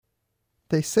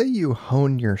They say you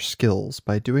hone your skills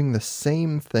by doing the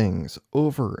same things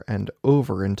over and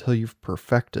over until you've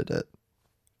perfected it.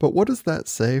 But what does that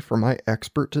say for my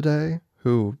expert today,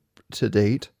 who, to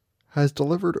date, has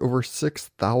delivered over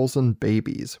 6,000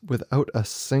 babies without a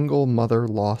single mother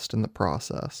lost in the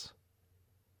process?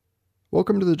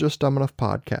 Welcome to the Just Dumb Enough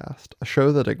podcast, a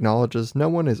show that acknowledges no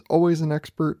one is always an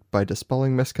expert by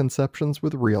dispelling misconceptions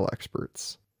with real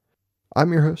experts.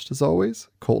 I'm your host, as always,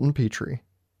 Colton Petrie.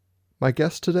 My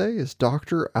guest today is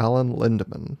Dr. Alan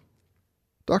Lindemann.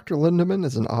 Dr. Lindemann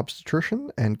is an obstetrician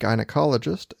and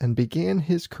gynecologist and began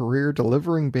his career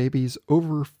delivering babies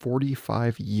over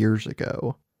 45 years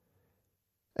ago.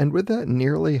 And with that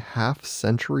nearly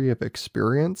half-century of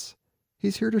experience,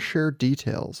 he's here to share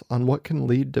details on what can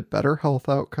lead to better health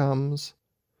outcomes,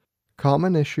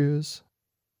 common issues,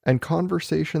 and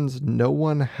conversations no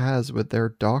one has with their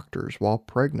doctors while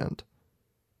pregnant.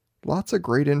 Lots of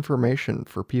great information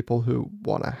for people who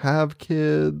want to have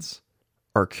kids,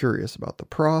 are curious about the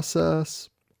process,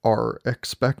 are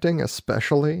expecting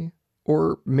especially,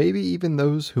 or maybe even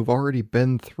those who've already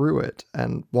been through it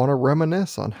and want to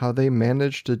reminisce on how they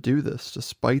managed to do this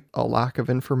despite a lack of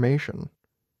information.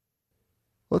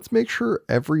 Let's make sure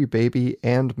every baby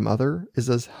and mother is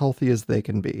as healthy as they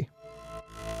can be.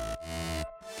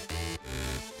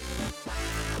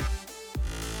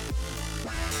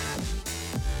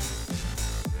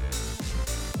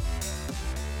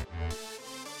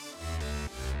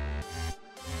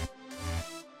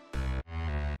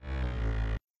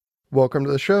 Welcome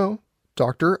to the show,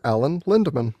 Dr. Alan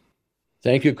Lindemann.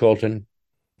 Thank you, Colton.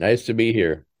 Nice to be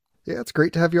here. Yeah, it's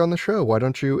great to have you on the show. Why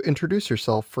don't you introduce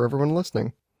yourself for everyone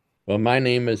listening? Well, my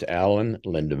name is Alan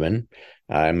Lindemann.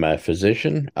 I'm a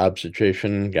physician,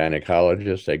 obstetrician,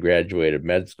 gynecologist. I graduated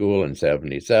med school in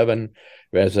 77,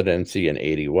 residency in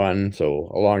 81,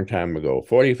 so a long time ago.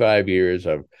 45 years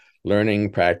of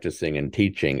learning, practicing, and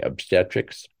teaching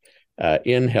obstetrics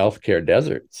in healthcare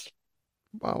deserts.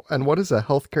 Wow. And what is a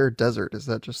healthcare desert? Is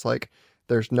that just like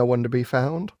there's no one to be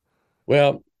found?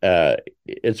 Well,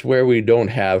 it's where we don't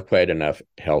have quite enough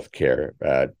healthcare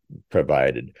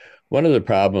provided. One of the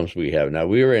problems we have now,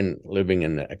 we were living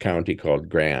in a county called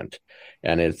Grant,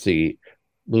 and it's the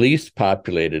least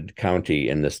populated county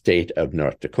in the state of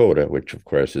North Dakota, which of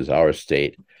course is our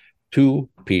state, 2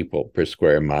 people per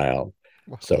square mile.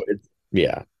 Wow. So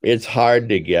it's hard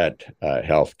to get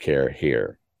healthcare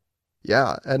here.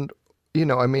 Yeah. And,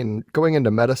 going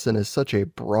into medicine is such a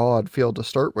broad field to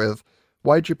start with.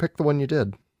 Why'd you pick the one you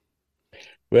did?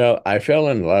 Well, I fell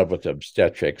in love with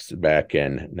obstetrics back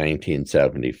in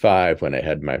 1975 when I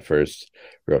had my first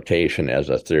rotation as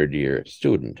a third-year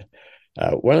student.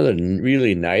 One of the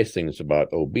really nice things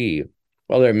about OB,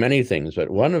 well, there are many things, but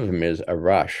one of them is a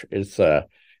rush. It's,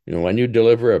 when you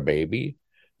deliver a baby,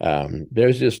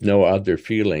 there's just no other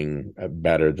feeling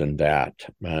better than that.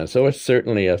 So it's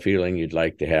certainly a feeling you'd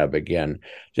like to have again.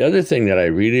 The other thing that I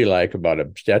really like about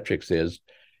obstetrics is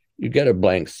you get a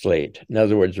blank slate. In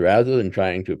other words, rather than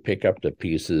trying to pick up the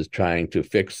pieces, trying to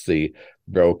fix the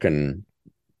broken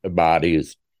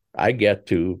bodies, I get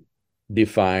to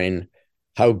define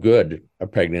how good a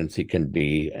pregnancy can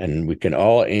be, and we can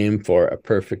all aim for a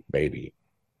perfect baby.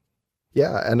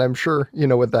 Yeah, and I'm sure,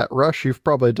 with that rush, you've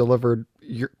probably delivered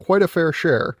quite a fair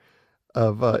share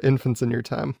of infants in your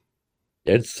time.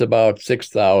 It's about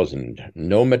 6,000,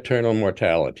 no maternal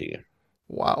mortality.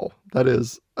 Wow, that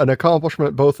is an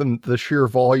accomplishment both in the sheer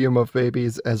volume of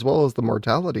babies as well as the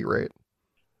mortality rate.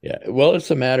 Yeah, well,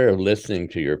 it's a matter of listening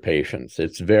to your patients.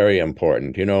 It's very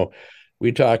important.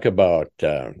 We talk about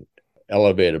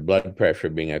elevated blood pressure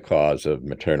being a cause of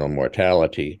maternal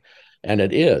mortality, and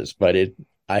it is, but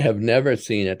I have never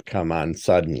seen it come on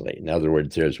suddenly. In other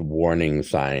words, there's warning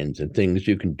signs and things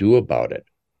you can do about it.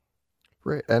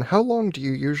 Right. And how long do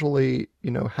you usually,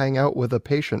 hang out with a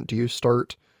patient? Do you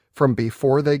start from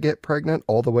before they get pregnant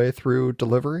all the way through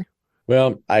delivery?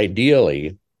 Well,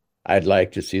 ideally, I'd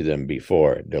like to see them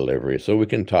before delivery so we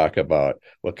can talk about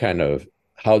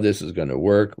how this is going to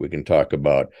work. We can talk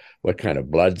about what kind of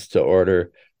bloods to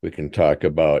order. We can talk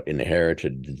about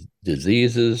inherited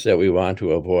diseases that we want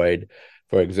to avoid.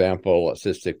 For example,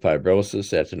 cystic fibrosis,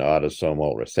 that's an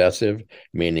autosomal recessive,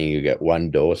 meaning you get one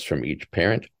dose from each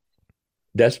parent.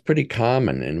 That's pretty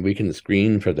common, and we can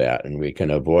screen for that, and we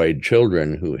can avoid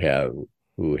children who have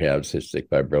cystic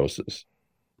fibrosis.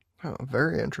 Oh,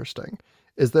 very interesting.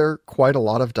 Is there quite a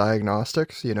lot of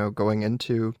diagnostics, going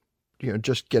into,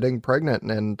 just getting pregnant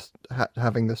and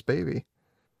having this baby?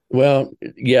 Well,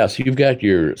 yes, you've got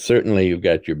your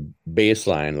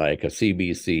baseline like a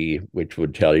CBC, which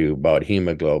would tell you about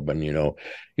hemoglobin. You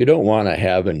don't want to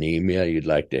have anemia. You'd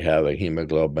like to have a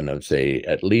hemoglobin of, say,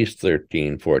 at least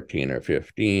 13, 14, or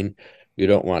 15. You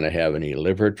don't want to have any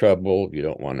liver trouble. You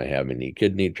don't want to have any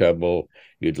kidney trouble.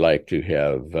 You'd like to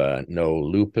have no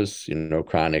lupus,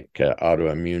 chronic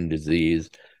autoimmune disease.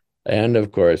 And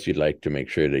of course, you'd like to make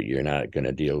sure that you're not going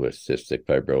to deal with cystic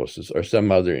fibrosis or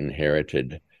some other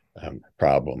inherited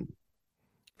problem.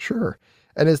 Sure.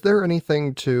 And is there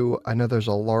anything to, I know there's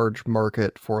a large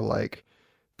market for like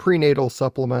prenatal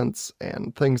supplements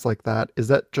and things like that. Is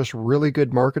that just really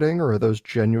good marketing or are those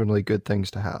genuinely good things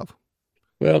to have?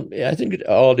 Well, I think it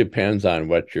all depends on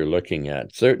what you're looking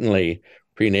at. Certainly,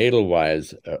 prenatal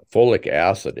wise, folic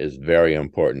acid is very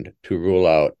important to rule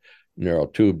out neural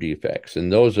tube defects.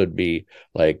 And those would be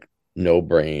like no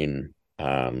brain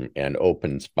and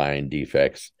open spine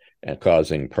defects and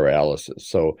causing paralysis.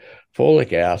 So,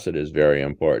 folic acid is very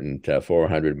important,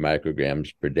 400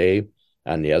 micrograms per day.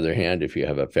 On the other hand, if you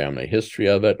have a family history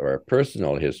of it or a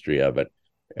personal history of it,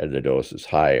 the dose is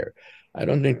higher. I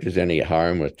don't think there's any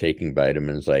harm with taking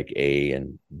vitamins like A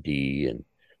and D and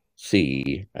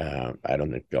C. I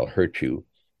don't think they'll hurt you,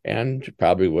 and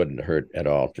probably wouldn't hurt at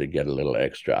all to get a little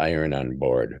extra iron on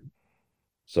board.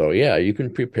 So, yeah, you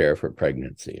can prepare for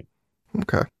pregnancy.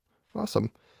 Okay.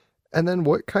 Awesome. And then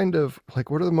what are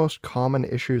the most common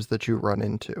issues that you run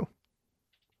into?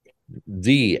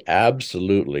 The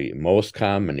absolutely most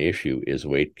common issue is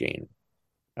weight gain.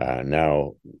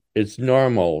 Now, it's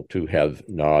normal to have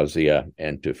nausea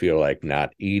and to feel like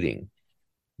not eating,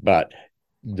 but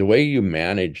the way you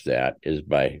manage that is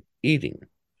by eating.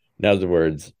 In other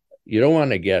words, you don't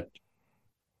want to get,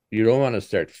 you don't want to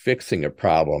start fixing a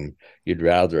problem. You'd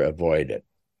rather avoid it.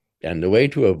 And the way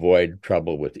to avoid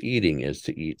trouble with eating is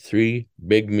to eat 3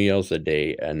 big meals a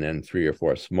day and then 3 or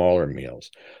 4 smaller meals.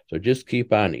 So just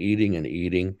keep on eating and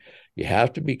eating. You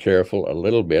have to be careful a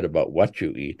little bit about what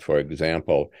you eat. For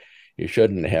example, you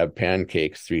shouldn't have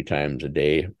pancakes 3 times a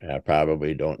day.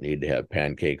 Probably don't need to have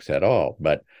pancakes at all.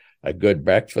 But a good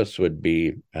breakfast would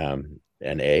be an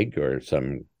egg or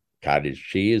some cottage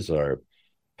cheese or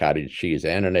cottage cheese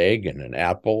and an egg and an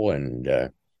apple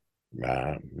and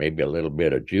maybe a little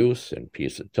bit of juice and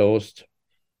piece of toast,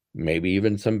 maybe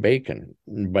even some bacon.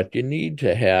 But you need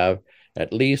to have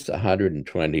at least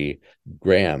 120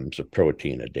 grams of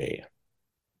protein a day.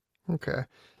 Okay.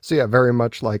 So yeah, very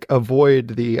much like avoid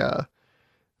the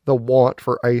want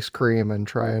for ice cream and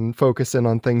try and focus in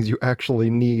on things you actually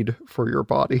need for your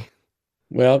body.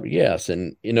 Well, yes.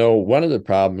 And, one of the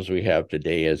problems we have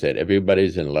today is that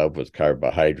everybody's in love with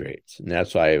carbohydrates. And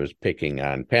that's why I was picking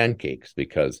on pancakes,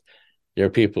 because there are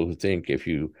people who think if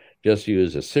you just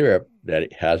use a syrup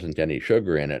that hasn't any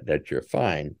sugar in it, that you're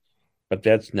fine. But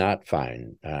that's not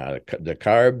fine. The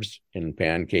carbs in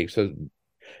pancakes,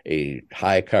 a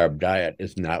high carb diet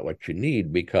is not what you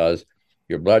need because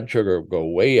your blood sugar will go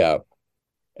way up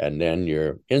and then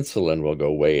your insulin will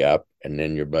go way up and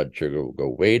then your blood sugar will go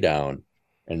way down.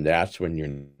 And that's when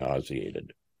you're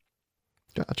nauseated.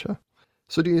 Gotcha.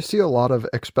 So do you see a lot of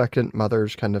expectant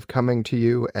mothers kind of coming to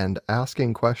you and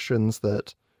asking questions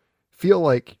that feel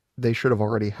like they should have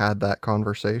already had that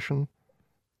conversation?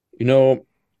 You know,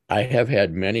 I have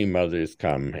had many mothers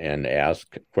come and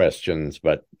ask questions,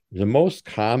 but the most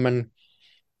common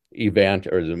event,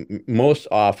 or the most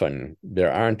often,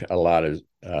 there aren't a lot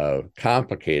of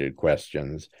complicated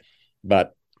questions,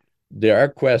 but there are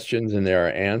questions and there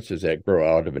are answers that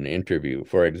grow out of an interview.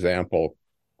 For example,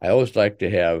 I always like to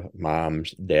have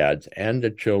moms, dads, and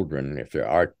the children, if there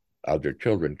are other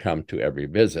children, come to every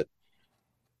visit,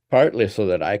 partly so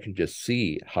that I can just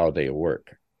see how they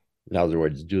work. In other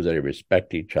words, do they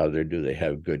respect each other? Do they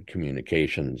have good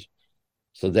communications?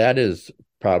 So that is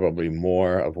probably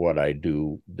more of what I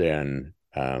do than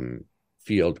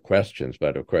field questions.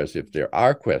 But of course, if there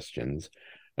are questions,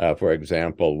 for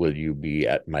example, will you be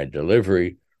at my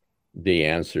delivery? The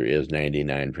answer is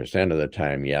 99% of the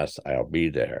time, yes, I'll be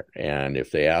there. And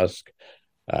if they ask,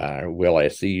 will I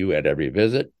see you at every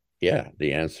visit? Yeah,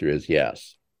 the answer is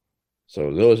yes.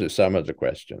 So those are some of the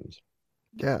questions.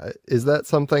 Yeah, is that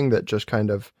something that just kind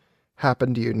of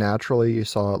happened to you naturally? You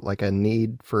saw like a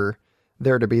need for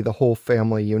there to be the whole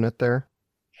family unit there?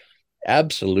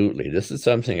 Absolutely. This is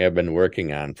something I've been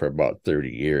working on for about 30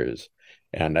 years.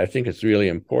 And I think it's really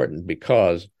important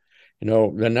because,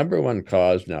 the number one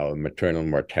cause now of maternal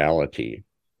mortality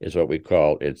is what we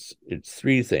call it's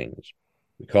 3 things.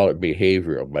 We call it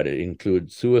behavioral, but it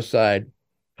includes suicide,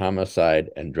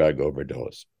 homicide, and drug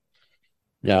overdose.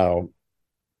 Now,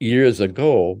 years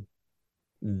ago,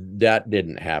 that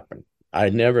didn't happen. I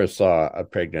never saw a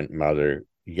pregnant mother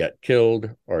get killed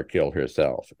or kill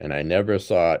herself, and I never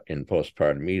saw it in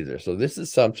postpartum either. So this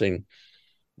is something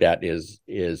that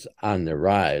is on the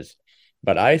rise.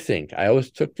 But I think I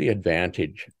always took the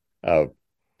advantage of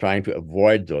trying to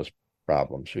avoid those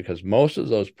problems, because most of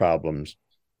those problems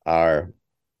are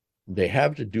they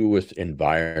have to do with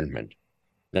environment.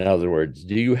 In other words,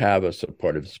 do you have a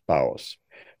supportive spouse?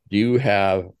 Do you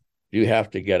have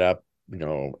to get up,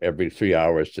 every 3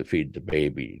 hours to feed the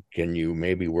baby? Can you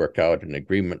maybe work out an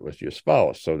agreement with your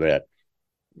spouse so that,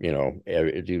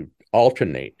 you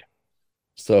alternate?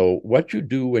 So what you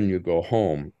do when you go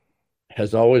home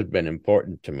has always been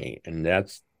important to me. And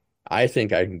I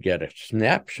think I can get a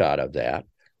snapshot of that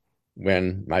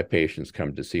when my patients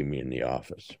come to see me in the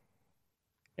office.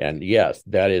 And yes,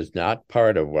 that is not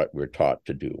part of what we're taught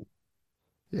to do.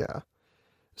 Yeah.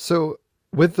 So,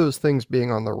 with those things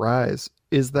being on the rise,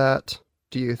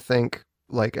 do you think,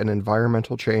 like an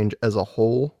environmental change as a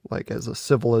whole, like as a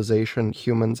civilization,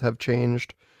 humans have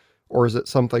changed? Or is it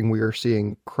something we are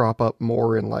seeing crop up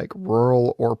more in like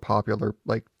rural or popular,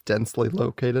 like densely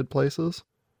located places?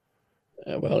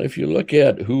 Well, if you look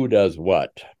at who does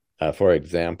what, for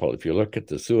example, if you look at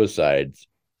the suicides,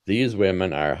 these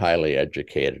women are highly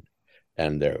educated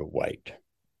and they're white.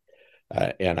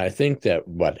 And I think that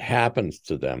what happens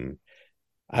to them,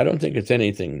 I don't think it's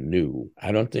anything new.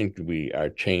 I don't think we are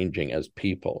changing as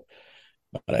people,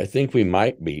 but I think we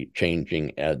might be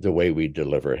changing the way we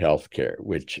deliver healthcare,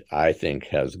 which I think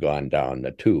has gone down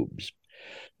the tubes.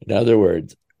 In other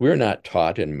words, we're not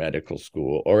taught in medical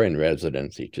school or in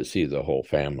residency to see the whole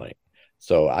family.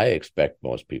 So I expect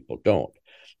most people don't.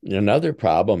 Another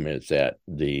problem is that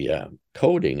the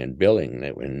coding and billing,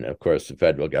 and of course the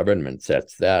federal government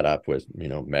sets that up with,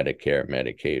 Medicare,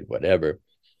 Medicaid, whatever.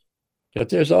 But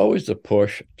there's always a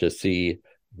push to see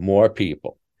more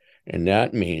people. And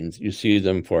that means you see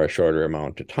them for a shorter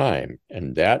amount of time.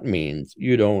 And that means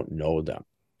you don't know them.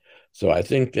 So I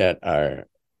think that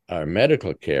our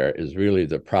medical care is really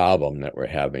the problem that we're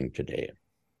having today.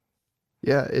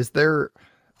 Yeah,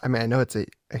 I mean, I know it's a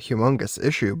humongous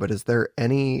issue, but is there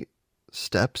any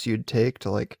steps you'd take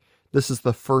to like, this is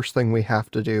the first thing we have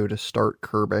to do to start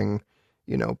curbing,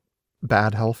 you know,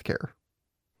 bad healthcare?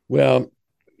 Well,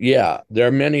 yeah, there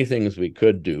are many things we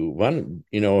could do. One,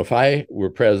 if I were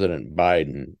President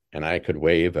Biden and I could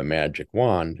wave a magic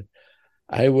wand,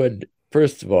 I would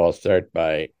first of all start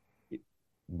by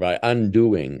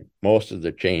undoing most of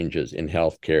the changes in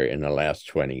healthcare in the last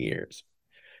 20 years.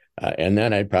 And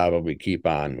then I'd probably keep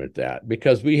on with that,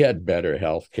 because we had better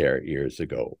healthcare years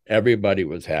ago. Everybody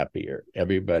was happier.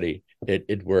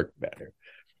 It worked better.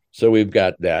 So we've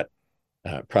got that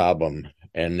problem.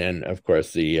 And then, of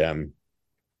course,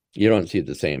 you don't see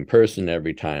the same person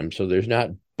every time. So there's not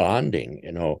bonding.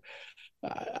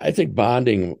 I think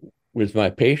bonding with my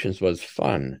patients was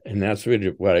fun. And that's really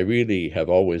what I really have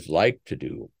always liked to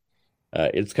do.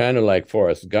 It's kind of like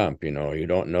Forrest Gump, you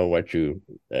don't know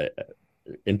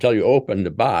until you open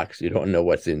the box, you don't know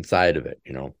what's inside of it.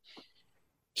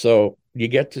 So you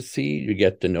get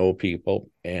to know people,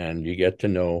 and you get to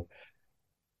know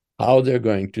how they're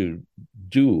going to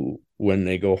do when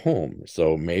they go home.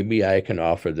 So maybe I can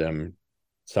offer them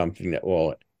something that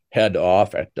will head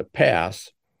off at the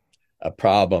pass a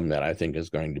problem that I think is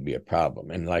going to be a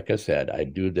problem. And like I said, I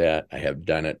do that. I have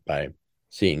done it by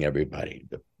seeing everybody,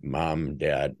 the mom,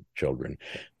 dad, children.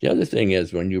 The other thing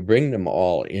is, when you bring them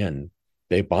all in,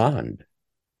 they bond.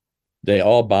 They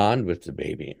all bond with the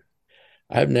baby.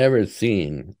 I've never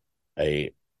seen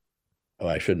I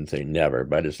shouldn't say never,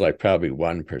 but it's like probably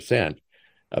 1%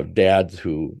 of dads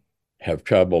who have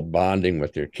trouble bonding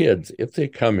with their kids if they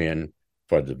come in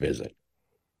for the visit.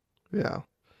 Yeah.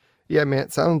 Yeah, man,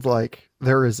 it sounds like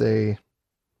there is a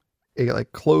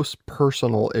like close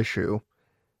personal issue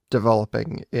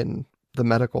developing in the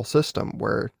medical system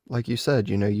where, like you said,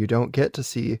 you don't get to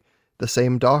see the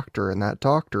same doctor and that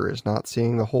doctor is not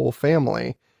seeing the whole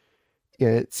family.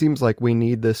 And it seems like we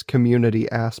need this community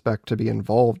aspect to be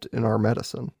involved in our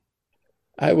medicine.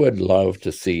 I would love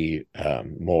to see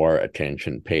more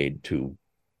attention paid to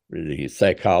the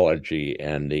psychology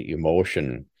and the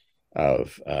emotion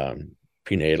of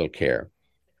prenatal care.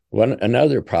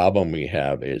 Another problem we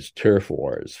have is turf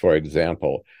wars. For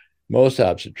example, most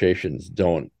obstetricians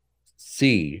don't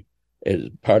see as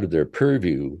part of their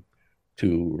purview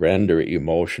to render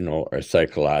emotional or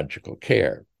psychological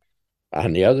care.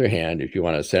 On the other hand, if you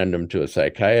want to send them to a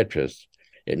psychiatrist,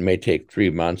 it may take 3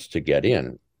 months to get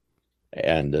in.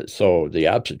 And so the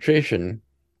obstetrician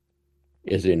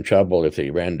is in trouble if they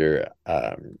render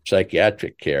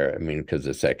psychiatric care. I mean, because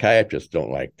the psychiatrists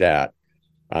don't like that.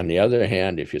 On the other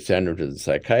hand, if you send them to the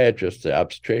psychiatrist, the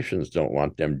obstetricians don't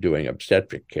want them doing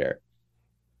obstetric care.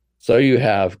 So you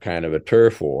have kind of a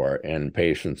turf war, and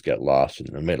patients get lost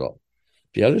in the middle.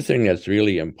 The other thing that's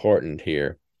really important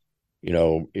here,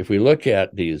 if we look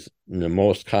at the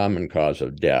most common cause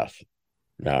of death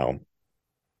now,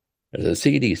 the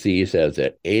CDC says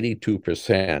that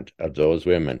 82% of those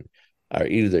women are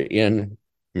either in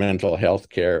mental health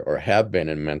care or have been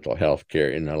in mental health care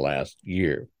in the last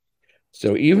year.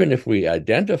 So even if we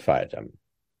identify them,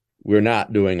 we're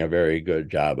not doing a very good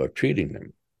job of treating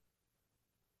them.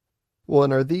 Well,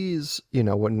 and are these,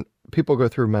 when people go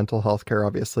through mental health care,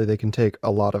 obviously they can take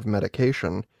a lot of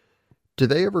medication. Do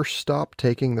they ever stop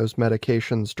taking those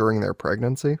medications during their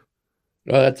pregnancy?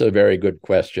 Well, that's a very good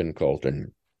question,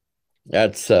 Colton.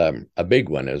 That's a big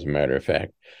one, as a matter of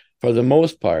fact. For the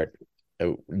most part,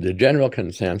 the general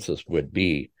consensus would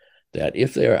be that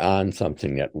if they're on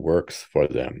something that works for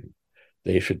them,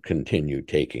 they should continue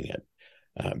taking it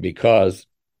because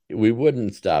we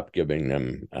wouldn't stop giving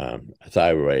them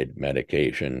thyroid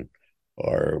medication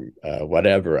or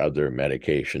whatever other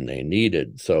medication they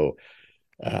needed. So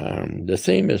the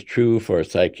same is true for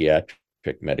psychiatric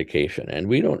medication. And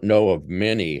we don't know of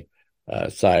many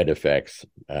side effects.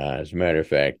 As a matter of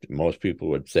fact, most people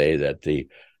would say that the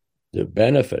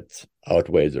benefits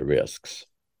outweigh the risks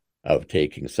of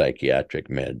taking psychiatric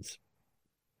meds.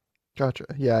 Gotcha.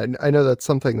 Yeah, and I know that's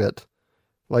something that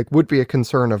would be a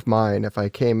concern of mine if I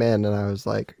came in and I was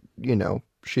like,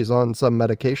 she's on some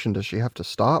medication. Does she have to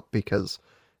stop because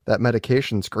that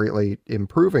medication's greatly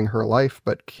improving her life,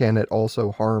 but can it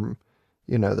also harm,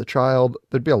 the child?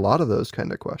 There'd be a lot of those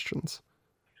kind of questions.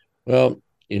 Well,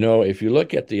 if you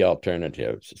look at the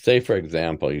alternatives, say, for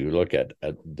example, you look at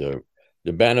the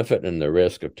benefit and the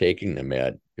risk of taking the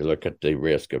med, you look at the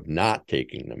risk of not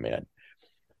taking the med.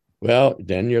 Well,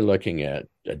 then you're looking at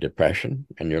a depression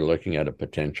and you're looking at a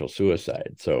potential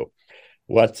suicide. So,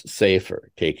 what's safer,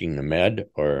 taking the med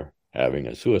or having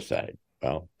a suicide?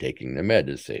 Well, taking the med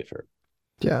is safer.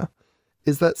 Yeah.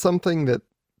 Is that something that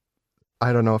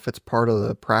I don't know if it's part of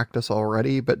the practice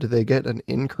already, but do they get an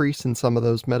increase in some of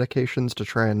those medications to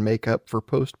try and make up for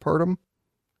postpartum?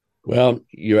 Well,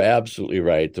 you're absolutely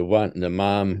right. The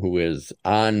mom who is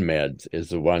on meds is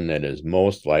the one that is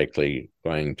most likely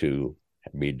going to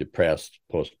be depressed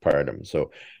postpartum.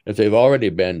 So if they've already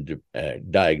been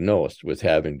diagnosed with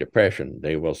having depression,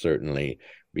 they will certainly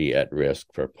be at risk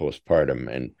for postpartum.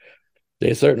 And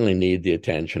they certainly need the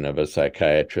attention of a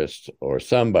psychiatrist or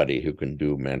somebody who can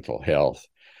do mental health.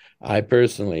 I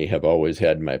personally have always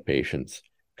had my patients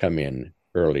come in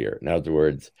earlier. In other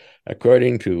words,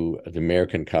 according to the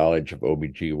American College of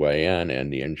OBGYN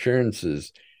and the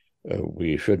insurances,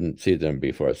 we shouldn't see them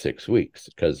before 6 weeks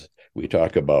because we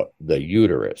talk about the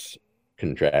uterus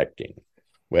contracting.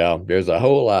 Well, there's a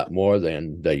whole lot more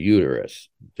than the uterus.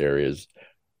 There is,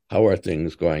 how are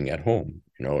things going at home?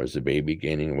 Is the baby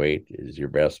gaining weight? Is your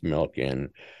breast milk in?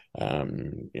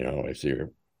 What's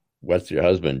your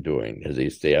husband doing? Does he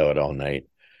stay out all night?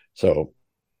 So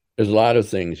there's a lot of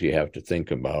things you have to think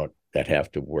about that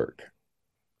have to work.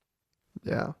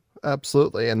 Yeah,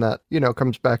 absolutely. And that,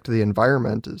 comes back to the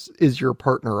environment is your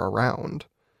partner around?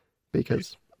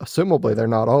 Because assumably they're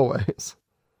not always.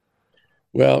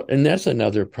 Well, and that's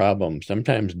another problem.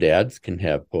 Sometimes dads can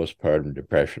have postpartum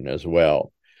depression as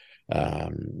well.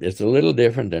 It's a little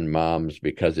different than moms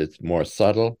because it's more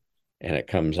subtle and it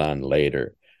comes on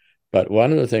later. But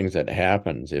one of the things that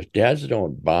happens if dads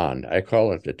don't bond, I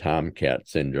call it the tomcat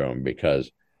syndrome because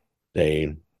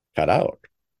they cut out,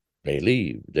 they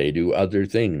leave, they do other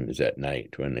things at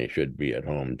night when they should be at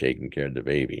home taking care of the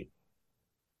baby.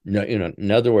 No,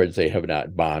 in other words, they have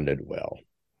not bonded well.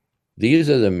 These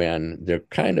are the men, they're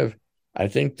kind of, I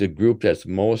think the group that's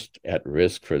most at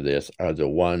risk for this are the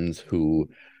ones who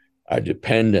are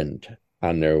dependent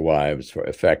on their wives for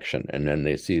affection, and then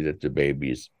they see that the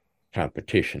baby's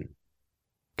competition.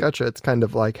 Gotcha. It's kind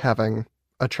of like having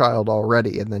a child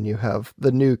already, and then you have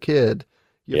the new kid.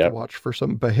 You have to Yep. watch for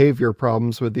some behavior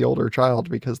problems with the older child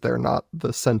because they're not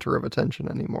the center of attention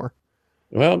anymore.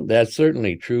 Well, that's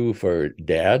certainly true for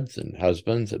dads and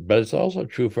husbands, but it's also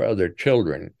true for other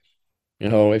children.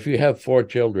 If you have four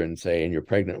children, say, and you're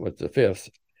pregnant with the fifth,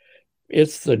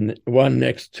 it's the one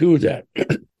next to that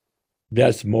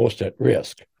that's most at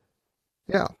risk.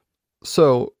 Yeah.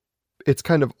 So it's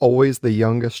kind of always the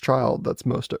youngest child that's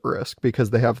most at risk because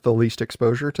they have the least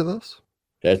exposure to this.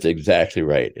 That's exactly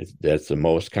right. That's the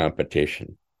most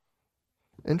competition.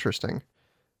 Interesting.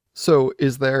 So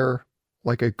is there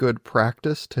like a good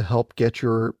practice to help get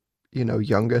your,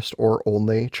 youngest or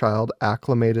only child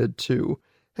acclimated to,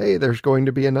 hey, there's going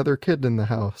to be another kid in the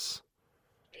house?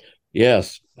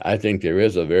 Yes, I think there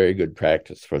is a very good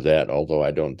practice for that, although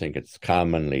I don't think it's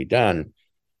commonly done.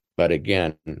 But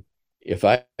again, if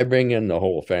I bring in the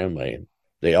whole family,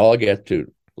 they all get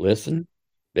to listen.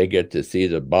 They get to see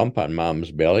the bump on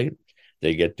mom's belly.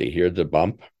 They get to hear the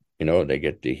bump. They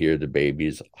get to hear the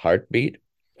baby's heartbeat.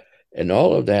 And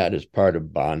all of that is part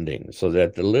of bonding so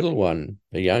that the little one,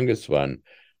 the youngest one,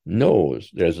 knows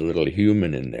there's a little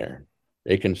human in there.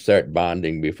 They can start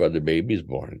bonding before the baby's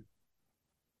born.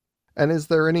 And is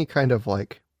there any kind of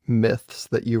like myths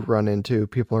that you run into?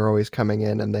 People are always coming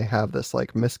in and they have this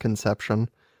like misconception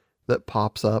that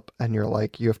pops up, and you're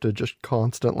like, you have to just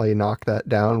constantly knock that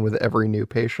down with every new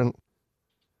patient.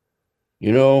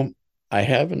 You know, I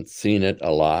haven't seen it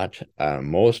a lot.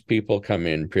 Most people come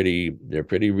in they're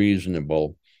pretty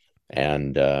reasonable.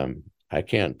 And I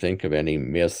can't think of any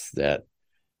myths that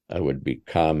would be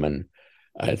common.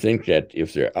 I think that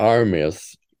if there are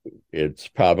myths, it's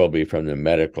probably from the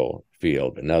medical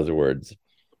field. In other words,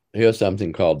 here's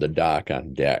something called the doc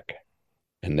on deck.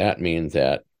 And that means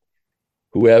that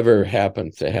whoever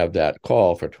happens to have that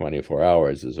call for 24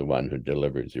 hours is the one who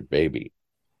delivers your baby.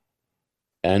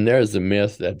 And there's the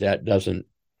myth that that doesn't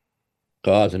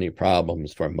cause any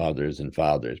problems for mothers and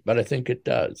fathers, but I think it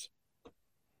does.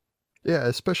 Yeah,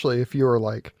 especially if you're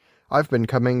like, I've been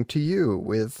coming to you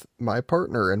with my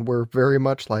partner, and we're very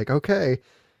much like, okay,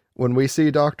 when we see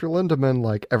Dr. Lindemann,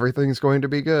 like everything's going to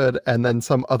be good. And then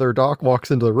some other doc walks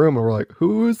into the room and we're like,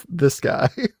 who's this guy?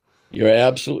 You're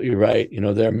absolutely right.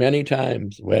 There are many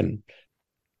times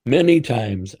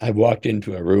I've walked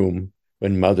into a room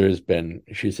when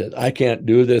she says, I can't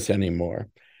do this anymore.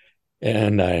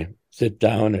 And I sit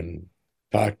down and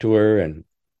talk to her and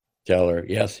tell her,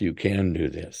 yes, you can do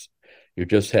this. You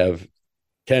just have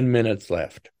 10 minutes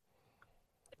left.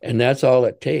 And that's all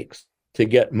it takes to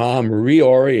get mom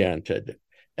reoriented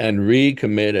and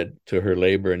recommitted to her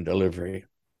labor and delivery.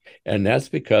 And that's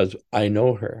because I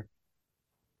know her.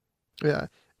 Yeah.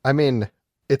 I mean,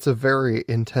 it's a very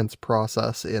intense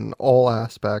process in all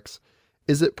aspects.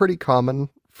 Is it pretty common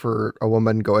for a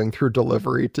woman going through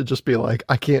delivery to just be like,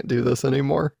 I can't do this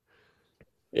anymore?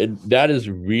 That is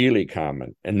really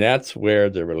common. And that's where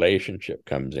the relationship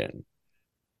comes in.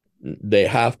 They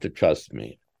have to trust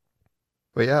me.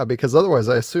 But yeah, because otherwise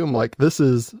I assume like this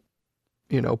is,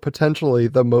 potentially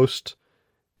the most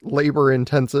labor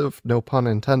intensive, no pun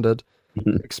intended,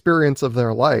 experience of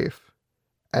their life.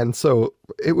 And so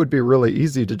it would be really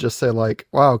easy to just say like,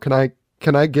 "Wow, can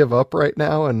I give up right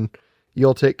now and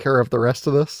you'll take care of the rest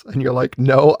of this?" And you're like,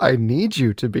 "No, I need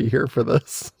you to be here for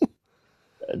this."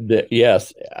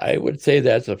 Yes, I would say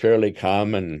that's a fairly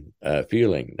common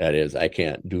feeling. That is, I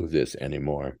can't do this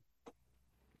anymore.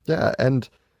 Yeah, and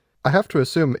I have to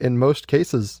assume in most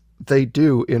cases they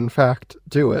do in fact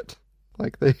do it.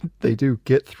 Like they do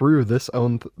get through this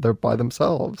they're by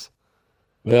themselves.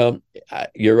 Well,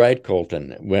 you're right,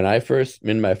 Colton.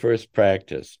 In my first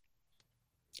practice,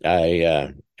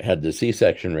 I had the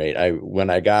C-section rate.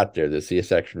 When I got there, the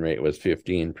C-section rate was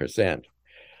 15%,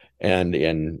 and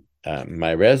in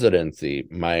my residency,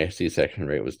 my C-section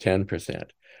rate was 10%.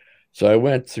 So I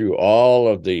went through all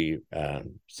of the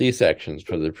C-sections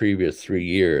for the previous 3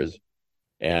 years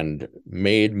and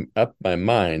made up my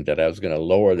mind that I was going to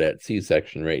lower that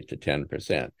C-section rate to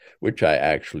 10%, which I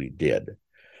actually did.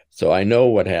 So I know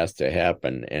what has to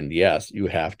happen. And yes, you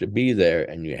have to be there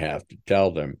and you have to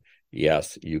tell them,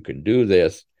 yes, you can do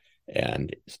this.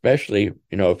 And especially,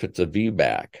 if it's a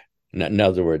VBAC, in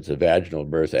other words, a vaginal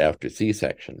birth after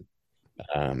C-section,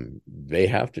 they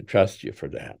have to trust you for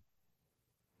that.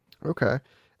 Okay.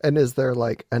 And is there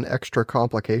like an extra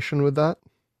complication with that?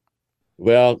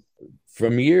 Well,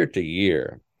 from year to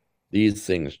year, these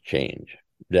things change.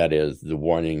 That is the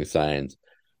warning signs.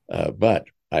 But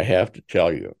I have to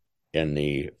tell you, in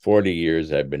the 40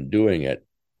 years I've been doing it,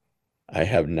 I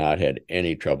have not had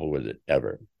any trouble with it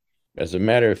ever. As a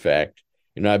matter of fact,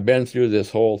 I've been through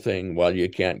this whole thing. Well, you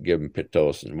can't give them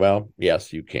Pitocin. Well,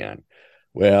 yes, you can.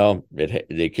 Well,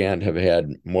 they can't have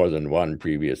had more than one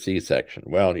previous C-section.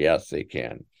 Well, yes, they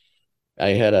can. I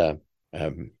had a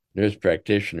nurse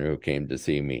practitioner who came to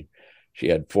see me. She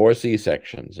had 4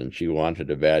 C-sections and she wanted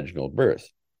a vaginal birth.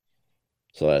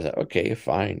 So I said, okay,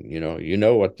 fine. You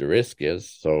know what the risk is,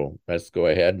 so let's go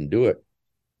ahead and do it.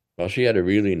 Well, she had a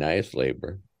really nice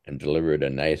labor and delivered a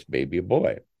nice baby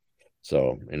boy.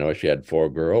 So, she had 4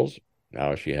 girls.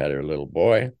 Now she had her little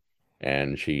boy,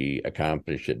 and she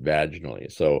accomplished it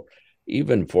vaginally. So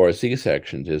even 4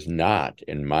 C-sections is not,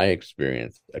 in my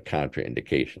experience, a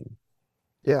contraindication.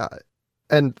 Yeah.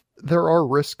 And there are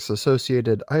risks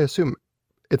associated. I assume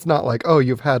it's not like, oh,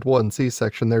 you've had one C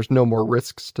section, there's no more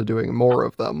risks to doing more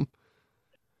of them.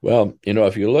 Well,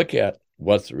 if you look at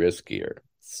what's riskier,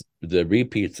 the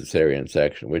repeat cesarean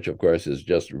section, which of course is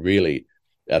just really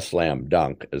a slam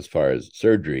dunk as far as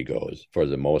surgery goes for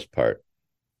the most part.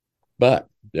 But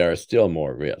there are still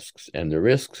more risks. And the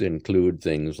risks include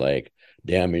things like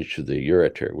damage to the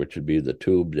ureter, which would be the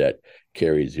tube that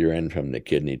carries urine from the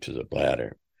kidney to the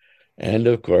bladder. And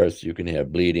of course, you can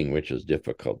have bleeding, which is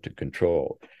difficult to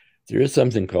control. There is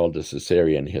something called the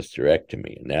cesarean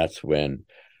hysterectomy, and that's when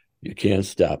you can't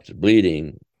stop the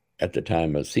bleeding at the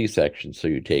time of C-section, so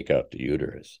you take out the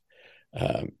uterus.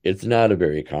 It's not a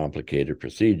very complicated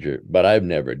procedure, but I've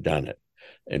never done it.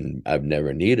 And I've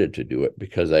never needed to do it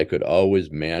because I could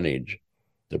always manage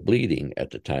the bleeding at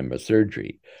the time of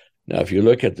surgery. Now, if you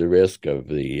look at the risk of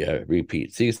the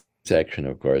repeat C-section,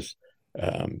 of course,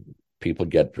 people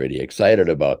get pretty excited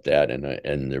about that.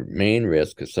 And the main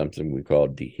risk is something we call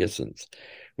dehiscence,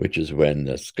 which is when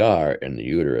the scar in the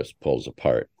uterus pulls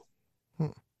apart.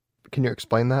 Can you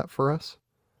explain that for us?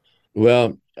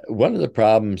 Well, one of the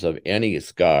problems of any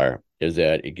scar is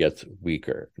that it gets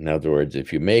weaker. In other words,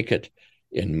 if you make it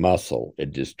in muscle,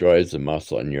 it destroys the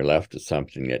muscle, and you're left with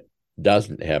something that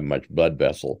doesn't have much blood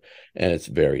vessel and it's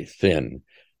very thin.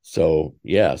 So,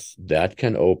 yes, that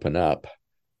can open up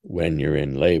when you're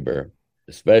in labor,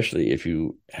 especially if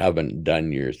you haven't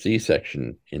done your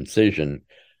C-section incision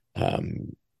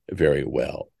very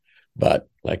well. But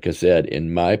like I said,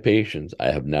 in my patients,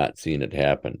 I have not seen it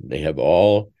happen. They have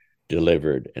all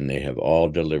delivered, and they have all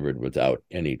delivered without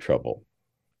any trouble.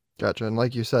 Gotcha. And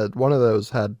like you said, one of those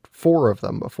had four of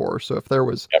them before. So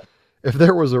Yep. if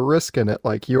there was a risk in it,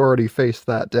 like you already faced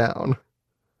that down.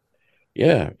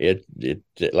 Yeah, it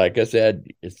like I said,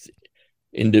 it's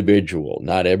individual.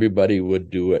 Not everybody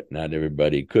would do it, not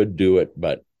everybody could do it,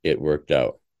 but it worked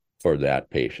out for that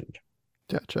patient.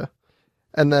 Gotcha.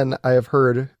 And then I have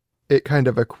heard it kind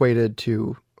of equated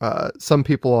to some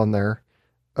people on there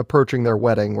approaching their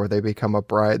wedding where they become a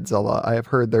bridezilla. I have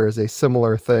heard there is a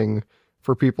similar thing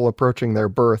for people approaching their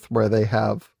birth where they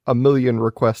have a million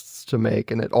requests to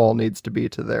make and it all needs to be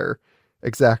to their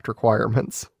exact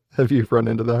requirements. Have you run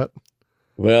into that?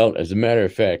 Well, as a matter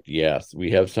of fact, yes,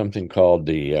 we have something called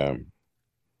it's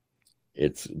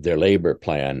their labor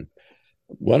plan.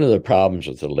 One of the problems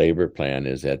with the labor plan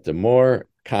is that the more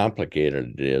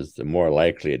complicated it is, the more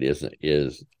likely it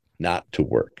is not to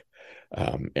work.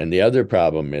 And the other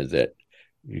problem is that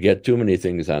you get too many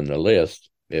things on the list,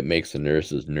 it makes the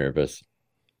nurses nervous,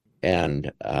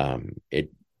 and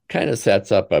it kind of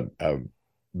sets up a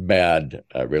bad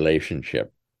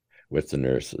relationship with the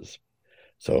nurses.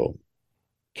 So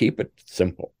keep it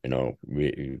simple.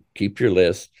 Keep your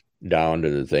list down to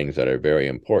the things that are very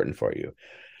important for you.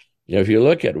 If you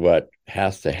look at what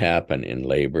has to happen in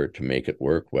labor to make it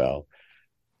work well,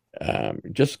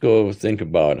 just go think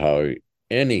about how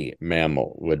any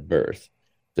mammal would birth.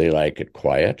 They like it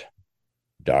quiet,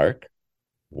 dark,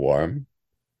 warm,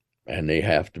 and they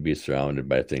have to be surrounded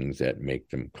by things that make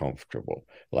them comfortable,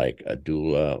 like a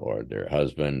doula or their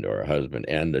husband or a husband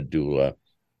and a doula.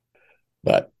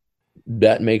 But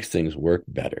that makes things work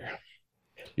better.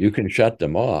 You can shut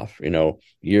them off.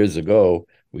 Years ago,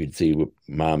 we'd see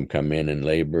mom come in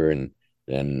labor, and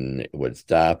then it would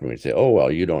stop and we'd say, oh,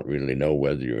 well, you don't really know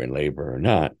whether you're in labor or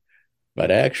not. But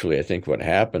actually, I think what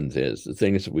happens is the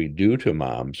things that we do to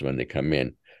moms when they come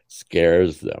in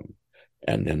scares them,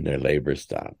 and then their labor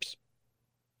stops,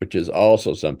 which is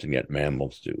also something that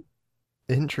mammals do.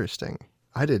 Interesting.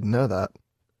 I didn't know that.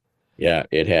 Yeah,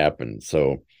 it happens.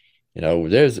 So,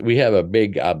 we have a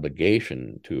big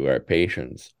obligation to our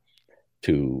patients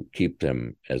to keep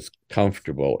them as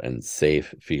comfortable and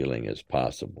safe feeling as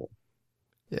possible.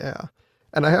 Yeah.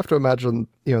 And I have to imagine,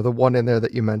 the one in there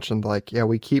that you mentioned, like, yeah,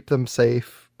 we keep them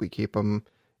safe. We keep them,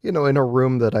 in a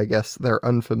room that I guess they're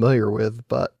unfamiliar with,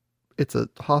 but it's a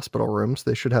hospital room, so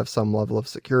they should have some level of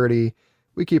security.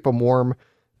 We keep them warm.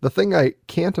 The thing I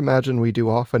can't imagine we do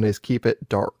often is keep it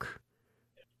dark.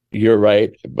 You're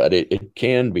right, but it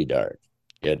can be dark.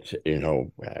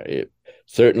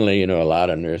 Certainly, a lot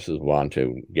of nurses want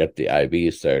to get the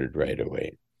IV started right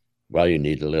away. Well, you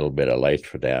need a little bit of light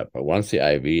for that. But once the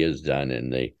IV is done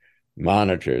and the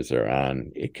monitors are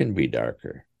on, it can be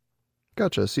darker.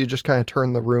 Gotcha. So you just kind of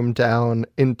turn the room down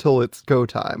until it's go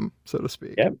time, so to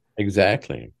speak. Yep,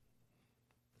 exactly.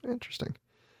 Interesting.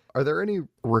 Are there any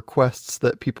requests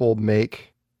that people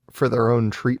make for their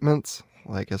own treatments,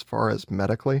 like as far as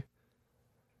medically?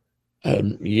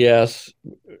 Yes,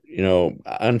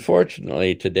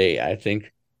 unfortunately today, I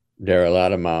think there are a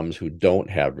lot of moms who don't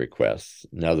have requests.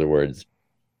 In other words,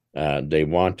 they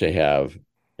want to have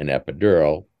an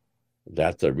epidural.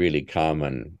 That's a really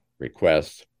common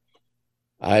request.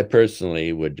 I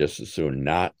personally would just as soon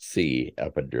not see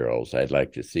epidurals. I'd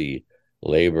like to see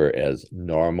labor as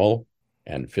normal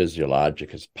and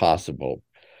physiologic as possible.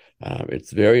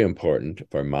 It's very important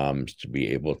for moms to be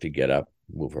able to get up,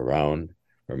 move around,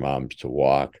 for moms to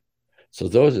walk. So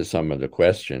those are some of the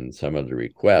questions, some of the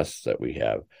requests that we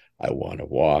have. I want to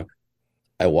walk.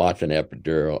 I want an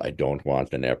epidural. I don't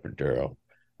want an epidural.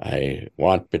 I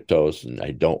want Pitocin.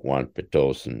 I don't want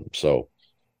Pitocin. So,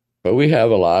 but we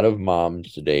have a lot of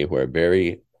moms today who are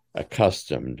very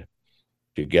accustomed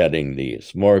to getting the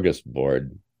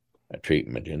smorgasbord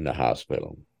treatment in the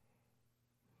hospital.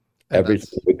 And Everything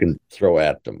that's, we can throw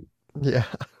at them. yeah.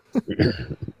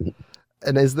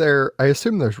 And I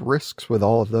assume there's risks with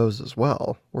all of those as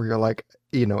well, where you're like,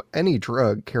 any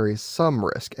drug carries some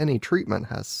risk, any treatment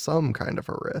has some kind of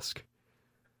a risk.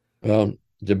 Well,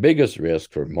 the biggest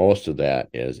risk for most of that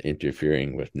is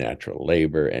interfering with natural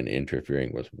labor and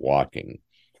interfering with walking.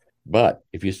 But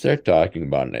if you start talking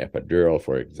about an epidural,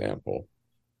 for example,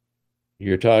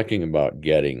 you're talking about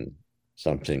getting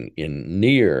something in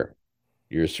near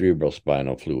your cerebral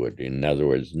spinal fluid. In other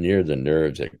words, near the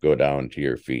nerves that go down to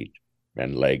your feet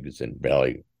and legs and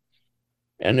belly.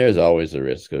 And there's always a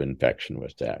risk of infection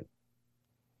with that.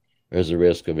 There's a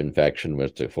risk of infection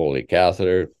with the Foley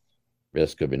catheter,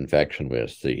 risk of infection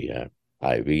with the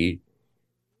IV.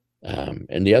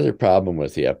 And the other problem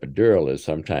with the epidural is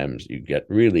sometimes you get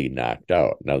really knocked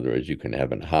out. In other words, you can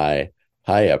have a high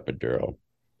epidural,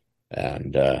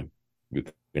 and you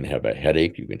can have a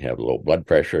headache, you can have low blood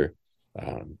pressure,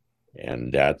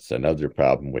 and that's another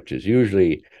problem, which is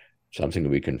usually something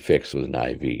we can fix with an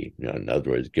IV. In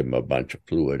other words, give them a bunch of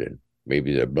fluid and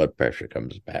maybe their blood pressure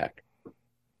comes back.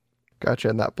 Gotcha.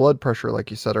 And that blood pressure, like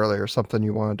you said earlier, is something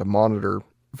you wanted to monitor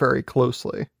very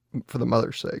closely for the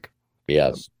mother's sake.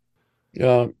 Yes.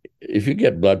 If you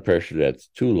get blood pressure that's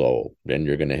too low, then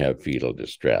you're going to have fetal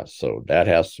distress. So that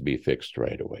has to be fixed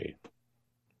right away.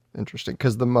 Interesting.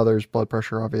 Because the mother's blood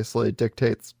pressure obviously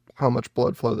dictates how much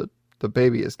blood flow that the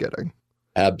baby is getting.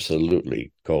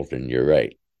 Absolutely, Colton, you're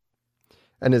right.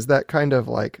 And is that kind of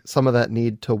like some of that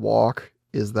need to walk?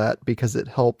 Is that because it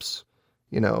helps,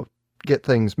 you know, get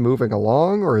things moving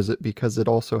along, or is it because it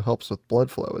also helps with blood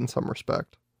flow in some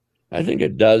respect? I think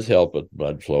it does help with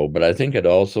blood flow, but I think it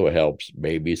also helps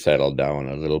baby settle down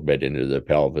a little bit into the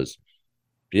pelvis.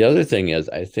 The other thing is,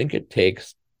 I think it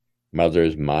takes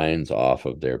mothers' minds off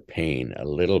of their pain a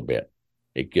little bit.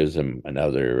 It gives them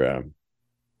another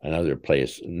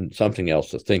place, something else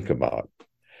to think about.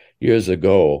 Years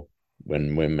ago,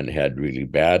 when women had really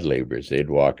bad labors, they'd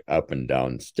walk up and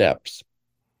down steps.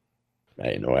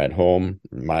 At home,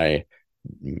 my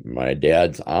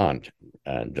dad's aunt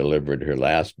delivered her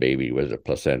last baby with a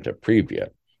placenta previa,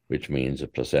 which means the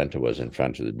placenta was in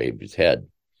front of the baby's head.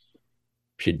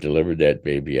 She delivered that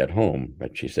baby at home,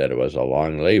 but she said it was a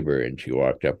long labor and she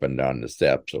walked up and down the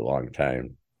steps a long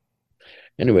time.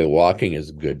 Anyway, walking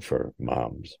is good for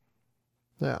moms.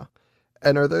 Yeah.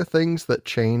 And are there things that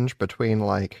change between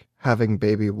like having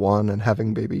baby one and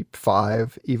having baby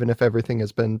five, even if everything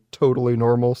has been totally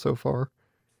normal so far?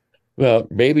 Well,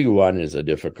 baby one is a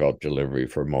difficult delivery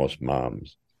for most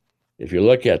moms. If you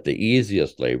look at the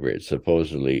easiest labor, it's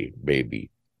supposedly baby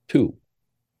two.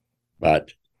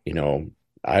 But,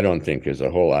 I don't think there's a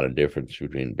whole lot of difference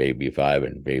between baby five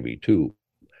and baby two.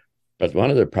 But one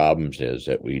of the problems is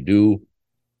that we do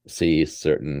see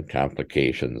certain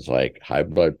complications like high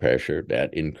blood pressure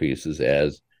that increases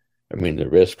the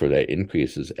risk for that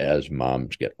increases as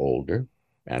moms get older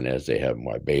and as they have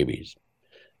more babies.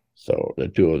 So the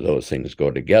two of those things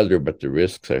go together, but the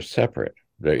risks are separate.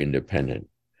 They're independent.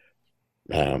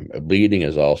 Bleeding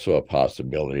is also a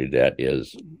possibility that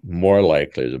is more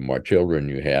likely the more children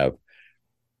you have,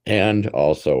 and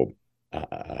also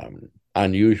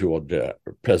unusual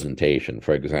presentation.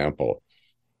 For example,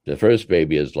 the first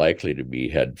baby is likely to be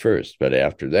head first, but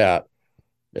after that,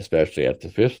 especially at the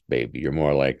fifth baby, you're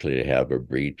more likely to have a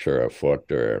breech or a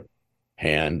foot or a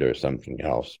hand or something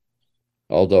else.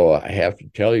 Although I have to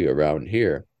tell you, around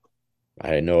here,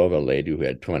 I know of a lady who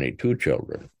had 22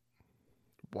 children.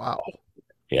 Wow.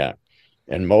 Yeah.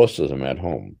 And most of them at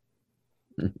home.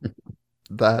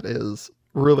 That is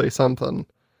really something.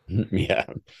 Yeah.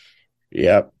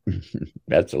 Yep.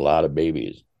 That's a lot of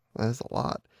babies. That is a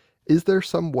lot. Is there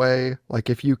some way, like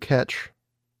if you catch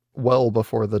well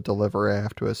before the delivery, I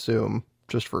have to assume,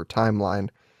 just for timeline,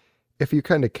 if you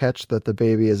kind of catch that the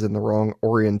baby is in the wrong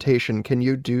orientation, can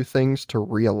you do things to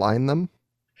realign them?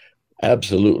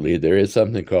 Absolutely. There is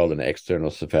something called an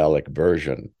external cephalic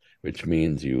version, which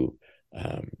means you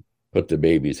put the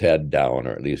baby's head down,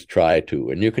 or at least try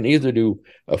to. And you can either do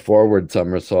a forward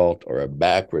somersault or a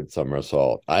backward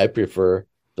somersault. I prefer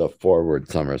the forward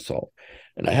somersault.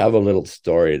 And I have a little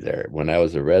story there. When I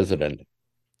was a resident,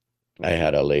 I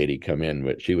had a lady come in,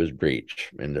 but she was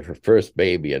breech and her first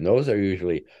baby, and those are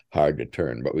usually hard to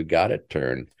turn, but we got it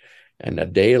turned. And a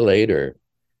day later,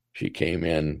 she came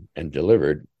in and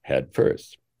delivered head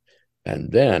first.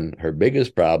 And then her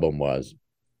biggest problem was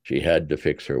she had to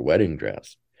fix her wedding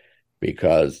dress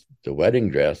because the wedding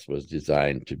dress was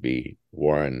designed to be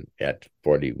worn at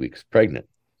 40 weeks pregnant.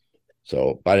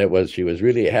 So, but she was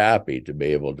really happy to be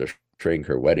able to shrink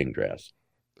her wedding dress.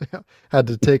 Yeah. Had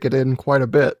to take it in quite a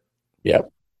bit.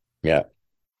 Yep. Yeah.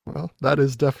 Well, that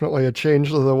is definitely a change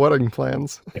to the wedding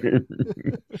plans.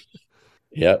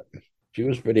 Yep. She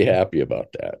was pretty happy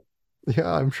about that.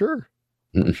 Yeah, I'm sure.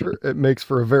 I'm sure it makes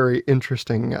for a very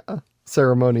interesting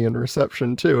ceremony and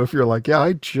reception too. If you're like, yeah,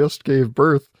 I just gave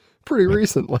birth pretty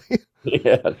recently.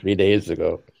 Yeah, 3 days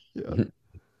ago. Yeah.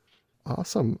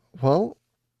 Awesome. Well,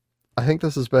 I think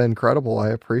this has been incredible. I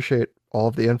appreciate all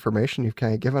of the information you've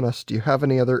kind of given us. Do you have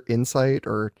any other insight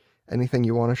or anything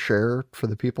you want to share for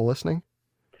the people listening?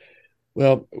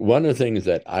 Well, one of the things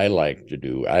that I like to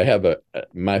do, I have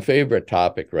my favorite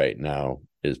topic right now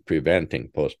is preventing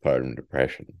postpartum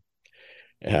depression.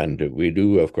 And we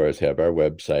do, of course, have our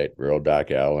website,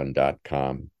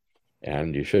 ruraldocallen.com.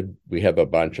 And we have a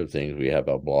bunch of things. We have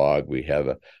a blog, we have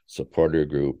a supporter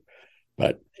group,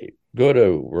 but go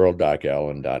to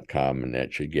ruraldocallen.com and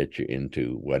that should get you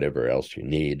into whatever else you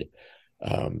need.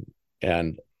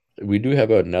 And we do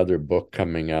have another book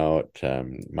coming out.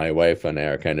 My wife and I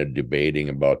are kind of debating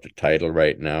about the title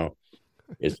right now.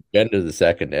 It's been to the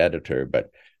second editor,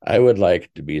 but I would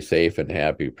like to be safe and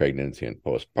happy pregnancy and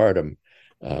postpartum.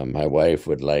 My wife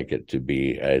would like it to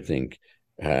be, I think,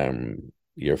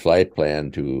 your flight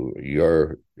plan to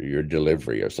your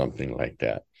delivery or something like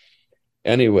that.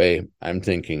 Anyway, I'm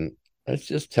thinking, let's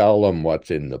just tell them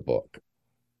what's in the book.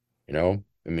 I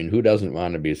mean, who doesn't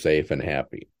want to be safe and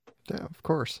happy? Yeah, of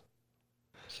course.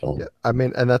 So, Yeah, I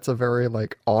mean, and that's a very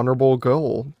like honorable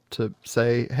goal to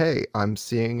say, hey, I'm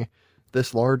seeing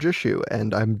this large issue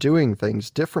and I'm doing things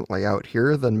differently out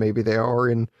here than maybe they are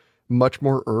in much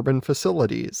more urban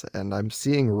facilities, and I'm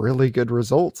seeing really good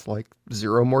results like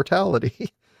zero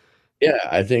mortality. yeah,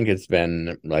 I think it's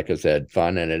been, like I said,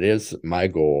 fun, and it is my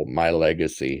goal, my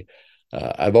legacy.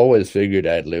 I've always figured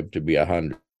I'd live to be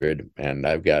 100, and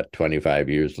I've got 25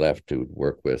 years left to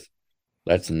work with.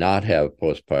 Let's not have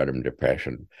postpartum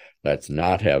depression. Let's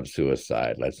not have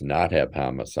suicide. Let's not have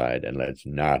homicide, and let's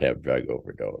not have drug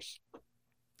overdose.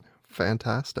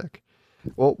 Fantastic.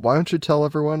 Well, why don't you tell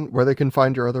everyone where they can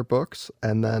find your other books?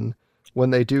 And then when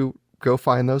they do go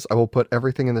find those, I will put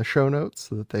everything in the show notes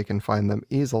so that they can find them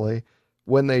easily.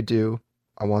 When they do,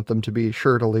 I want them to be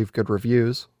sure to leave good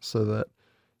reviews so that,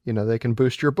 they can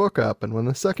boost your book up. And when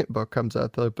the second book comes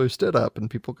out, they'll boost it up and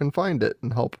people can find it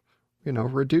and help,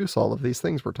 reduce all of these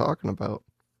things we're talking about.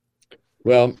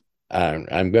 Well,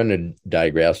 I'm going to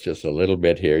digress just a little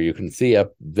bit here. You can see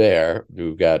up there,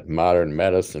 we've got Modern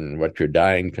Medicine, What You're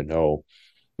Dying to Know.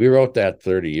 We wrote that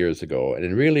 30 years ago, and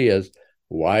it really is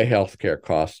why healthcare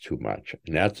costs too much.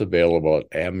 And that's available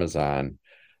at Amazon,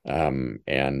 and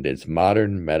it's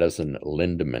Modern Medicine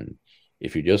Lindemann.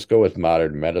 If you just go with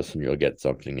Modern Medicine, you'll get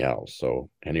something else. So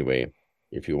anyway,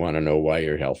 if you want to know why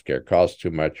your healthcare costs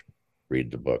too much,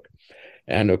 read the book.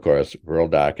 And of course, Rural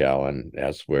Doc Allen,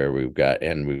 that's where we've got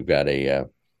a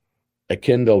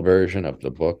Kindle version of the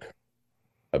book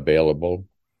available,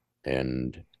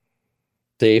 and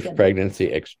Safe Pregnancy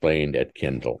Explained at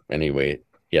Kindle. Anyway,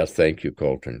 yes, thank you,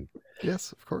 Colton.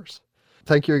 Yes, of course.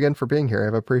 Thank you again for being here.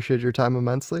 I've appreciated your time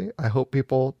immensely. I hope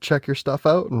people check your stuff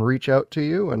out and reach out to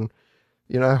you. And,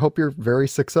 I hope you're very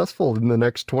successful in the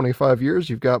next 25 years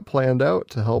you've got planned out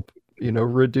to help,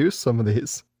 reduce some of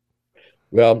these.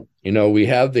 Well, we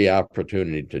have the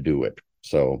opportunity to do it.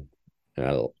 So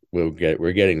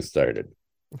we're getting started.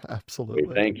 Absolutely.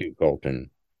 Okay, thank you, Colton.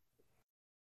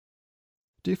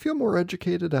 Do you feel more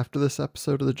educated after this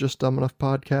episode of the Just Dumb Enough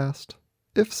podcast?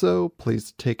 If so,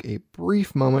 please take a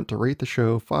brief moment to rate the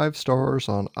show 5 stars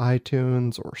on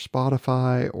iTunes or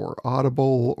Spotify or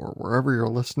Audible or wherever you're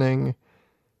listening.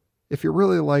 If you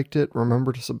really liked it,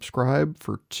 remember to subscribe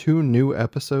for 2 new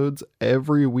episodes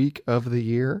every week of the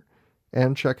year,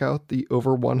 and check out the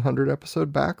over 100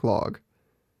 episode backlog.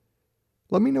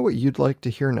 Let me know what you'd like to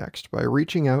hear next by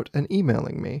reaching out and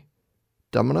emailing me,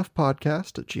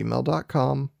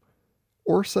 dumbenoughpodcast@gmail.com,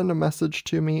 or send a message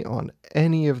to me on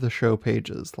any of the show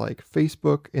pages like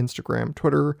Facebook, Instagram,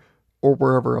 Twitter, or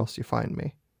wherever else you find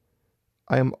me.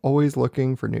 I am always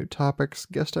looking for new topics,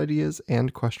 guest ideas,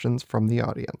 and questions from the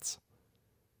audience.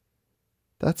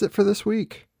 That's it for this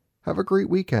week. Have a great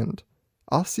weekend.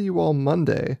 I'll see you all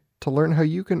Monday to learn how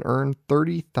you can earn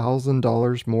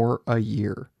 $30,000 more a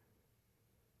year.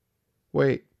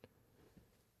 Wait,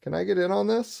 can I get in on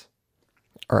this?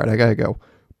 All right, I gotta go.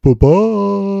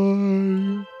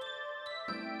 Bye-bye.